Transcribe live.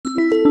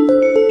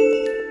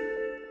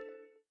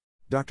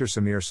Dr.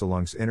 Samir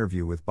Salung's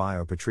interview with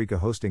Vigyan Patrika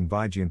hosting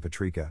Vigyan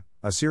Patrika,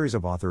 a series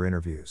of author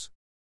interviews.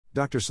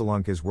 Dr.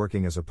 Salung is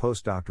working as a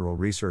postdoctoral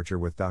researcher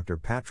with Dr.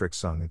 Patrick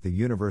Sung at the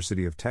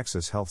University of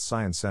Texas Health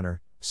Science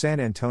Center, San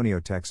Antonio,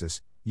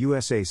 Texas,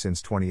 USA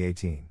since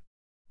 2018.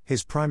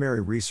 His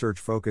primary research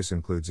focus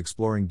includes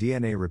exploring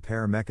DNA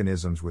repair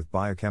mechanisms with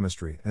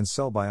biochemistry and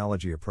cell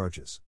biology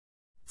approaches.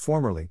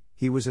 Formerly,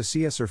 he was a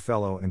CSR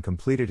Fellow and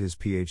completed his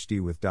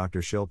PhD with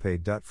Dr.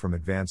 Shilpe Dutt from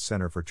Advanced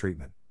Center for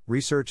Treatment,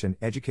 Research and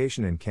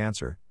Education in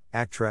Cancer,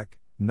 ACTREC,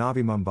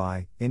 Navi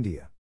Mumbai,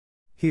 India.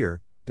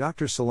 Here,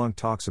 Dr. Salung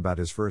talks about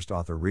his first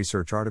author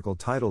research article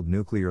titled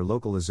Nuclear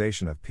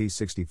Localization of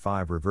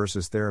P65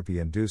 Reverses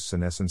Therapy-Induced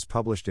Senescence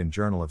published in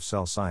Journal of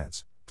Cell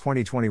Science,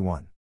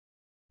 2021.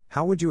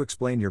 How would you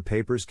explain your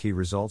paper's key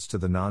results to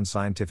the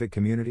non-scientific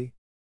community?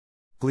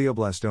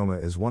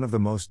 Glioblastoma is one of the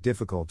most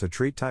difficult to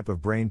treat type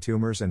of brain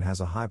tumors and has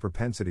a high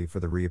propensity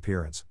for the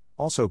reappearance,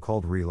 also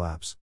called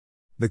relapse.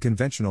 The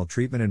conventional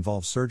treatment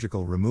involves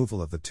surgical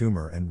removal of the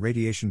tumor and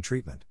radiation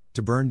treatment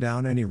to burn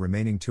down any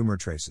remaining tumor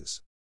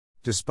traces.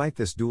 Despite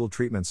this dual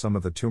treatment, some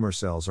of the tumor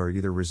cells are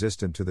either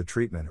resistant to the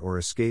treatment or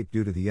escape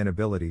due to the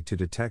inability to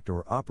detect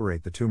or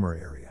operate the tumor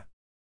area.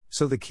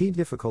 So the key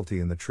difficulty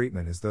in the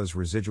treatment is those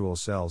residual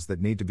cells that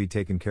need to be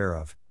taken care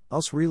of,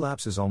 else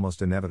relapse is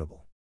almost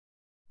inevitable.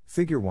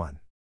 Figure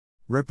 1.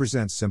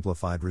 Represents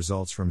simplified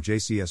results from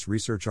JCS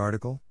research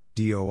article,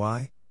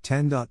 DOI,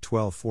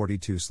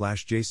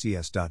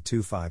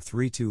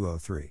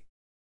 10.1242/JCS.253203.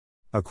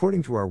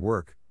 According to our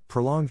work,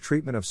 prolonged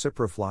treatment of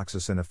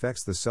ciprofloxacin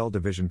affects the cell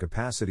division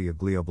capacity of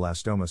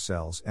glioblastoma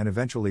cells and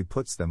eventually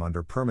puts them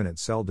under permanent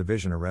cell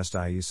division arrest,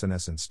 i.e.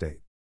 senescent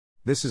state.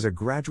 This is a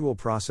gradual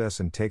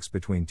process and takes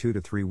between 2 to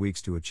 3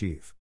 weeks to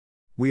achieve.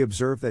 We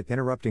observe that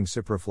interrupting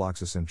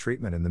ciprofloxacin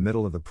treatment in the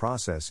middle of the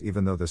process,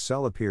 even though the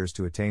cell appears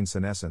to attain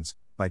senescence,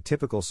 by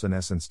typical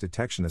senescence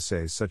detection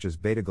assays such as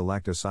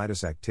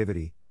beta-galactosidase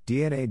activity,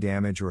 DNA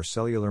damage or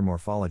cellular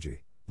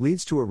morphology,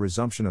 leads to a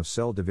resumption of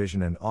cell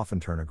division and often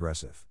turn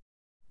aggressive.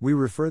 We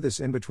refer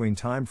this in-between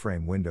time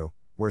frame window,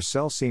 where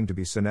cells seem to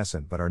be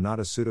senescent but are not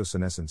a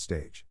pseudosenescent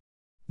stage.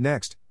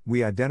 Next,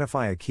 we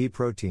identify a key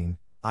protein,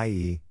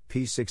 i.e.,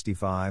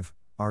 P65,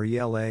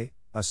 RELA,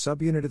 a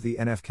subunit of the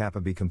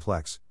NF-kappa B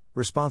complex,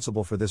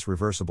 responsible for this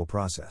reversible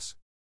process.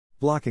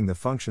 Blocking the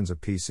functions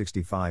of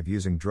P65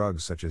 using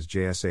drugs such as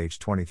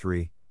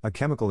JSH23, a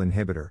chemical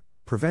inhibitor,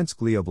 prevents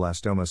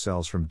glioblastoma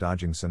cells from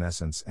dodging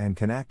senescence and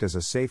can act as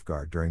a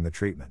safeguard during the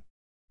treatment.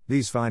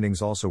 These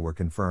findings also were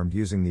confirmed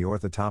using the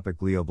orthotopic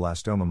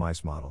glioblastoma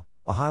mice model,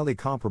 a highly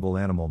comparable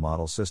animal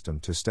model system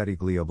to study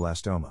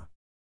glioblastoma.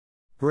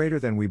 Greater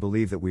than we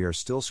believe that we are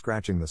still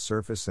scratching the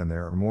surface and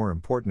there are more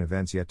important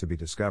events yet to be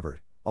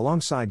discovered,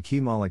 alongside key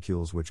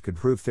molecules which could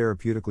prove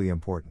therapeutically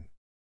important.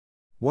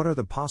 What are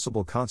the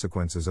possible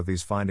consequences of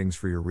these findings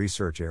for your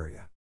research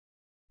area?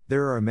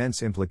 There are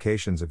immense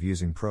implications of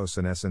using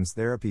pro-senescence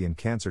therapy in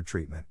cancer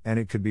treatment, and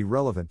it could be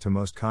relevant to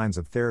most kinds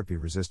of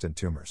therapy-resistant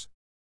tumors.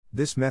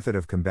 This method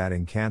of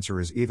combating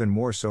cancer is even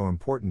more so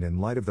important in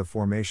light of the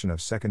formation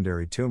of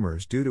secondary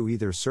tumors due to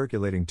either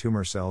circulating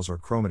tumor cells or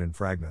chromatin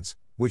fragments,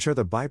 which are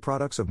the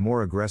byproducts of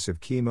more aggressive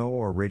chemo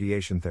or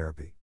radiation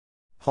therapy.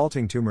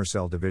 Halting tumor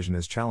cell division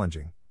is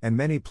challenging, and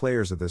many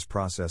players of this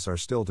process are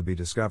still to be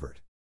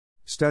discovered.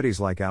 Studies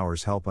like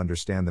ours help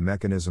understand the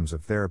mechanisms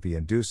of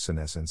therapy-induced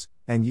senescence,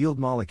 and yield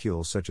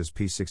molecules such as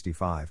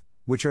P65,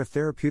 which are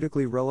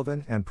therapeutically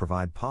relevant and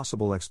provide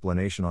possible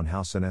explanation on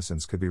how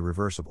senescence could be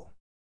reversible.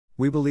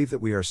 We believe that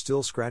we are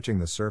still scratching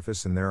the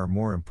surface and there are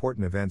more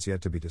important events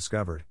yet to be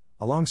discovered,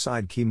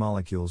 alongside key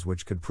molecules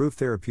which could prove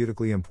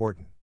therapeutically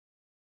important.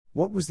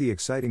 What was the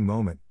exciting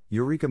moment,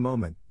 eureka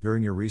moment,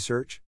 during your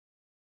research?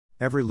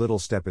 Every little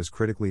step is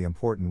critically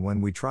important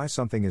when we try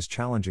something as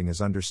challenging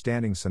as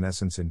understanding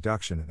senescence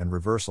induction and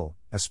reversal,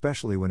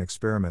 especially when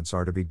experiments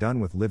are to be done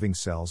with living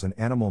cells and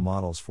animal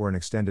models for an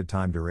extended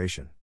time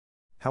duration.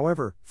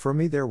 However, for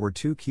me there were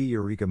 2 key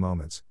eureka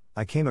moments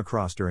I came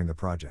across during the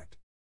project.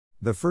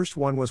 The first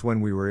one was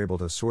when we were able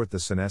to sort the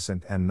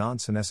senescent and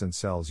non-senescent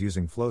cells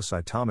using flow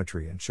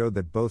cytometry and showed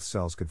that both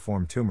cells could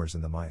form tumors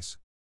in the mice.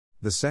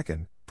 The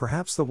second,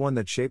 perhaps the one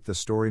that shaped the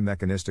story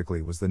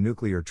mechanistically, was the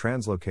nuclear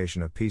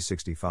translocation of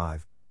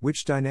P65,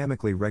 which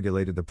dynamically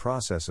regulated the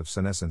process of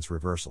senescence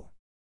reversal.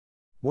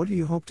 What do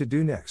you hope to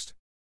do next?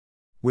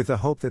 With the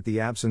hope that the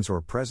absence or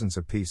presence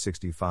of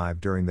P65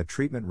 during the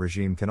treatment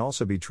regime can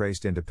also be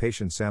traced into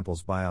patient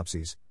samples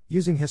biopsies,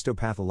 using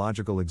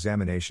histopathological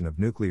examination of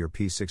nuclear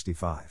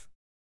P65.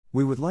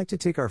 We would like to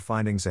take our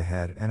findings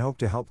ahead and hope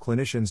to help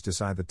clinicians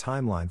decide the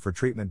timeline for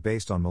treatment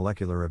based on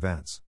molecular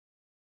events.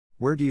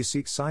 Where do you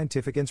seek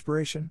scientific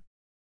inspiration?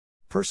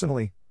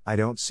 Personally, I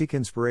don't seek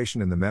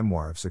inspiration in the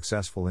memoir of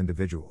successful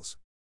individuals.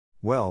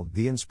 Well,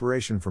 the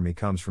inspiration for me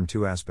comes from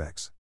 2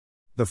 aspects.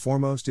 The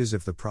foremost is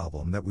if the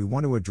problem that we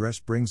want to address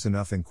brings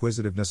enough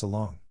inquisitiveness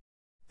along.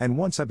 And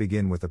once I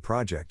begin with the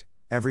project,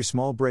 every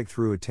small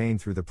breakthrough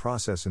attained through the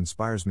process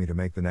inspires me to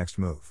make the next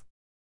move.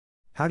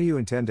 How do you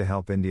intend to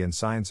help Indian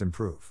science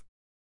improve?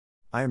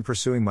 I am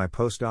pursuing my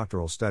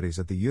postdoctoral studies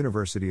at the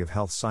University of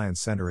Health Science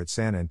Center at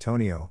San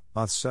Antonio,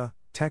 USA,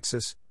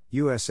 Texas,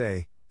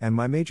 USA, and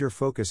my major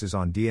focus is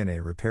on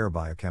DNA repair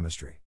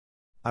biochemistry.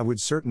 I would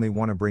certainly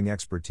want to bring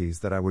expertise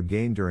that I would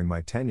gain during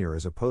my tenure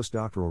as a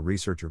postdoctoral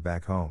researcher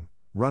back home,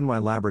 run my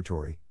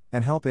laboratory,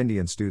 and help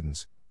Indian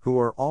students, who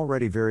are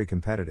already very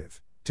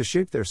competitive, to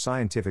shape their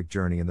scientific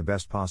journey in the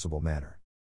best possible manner.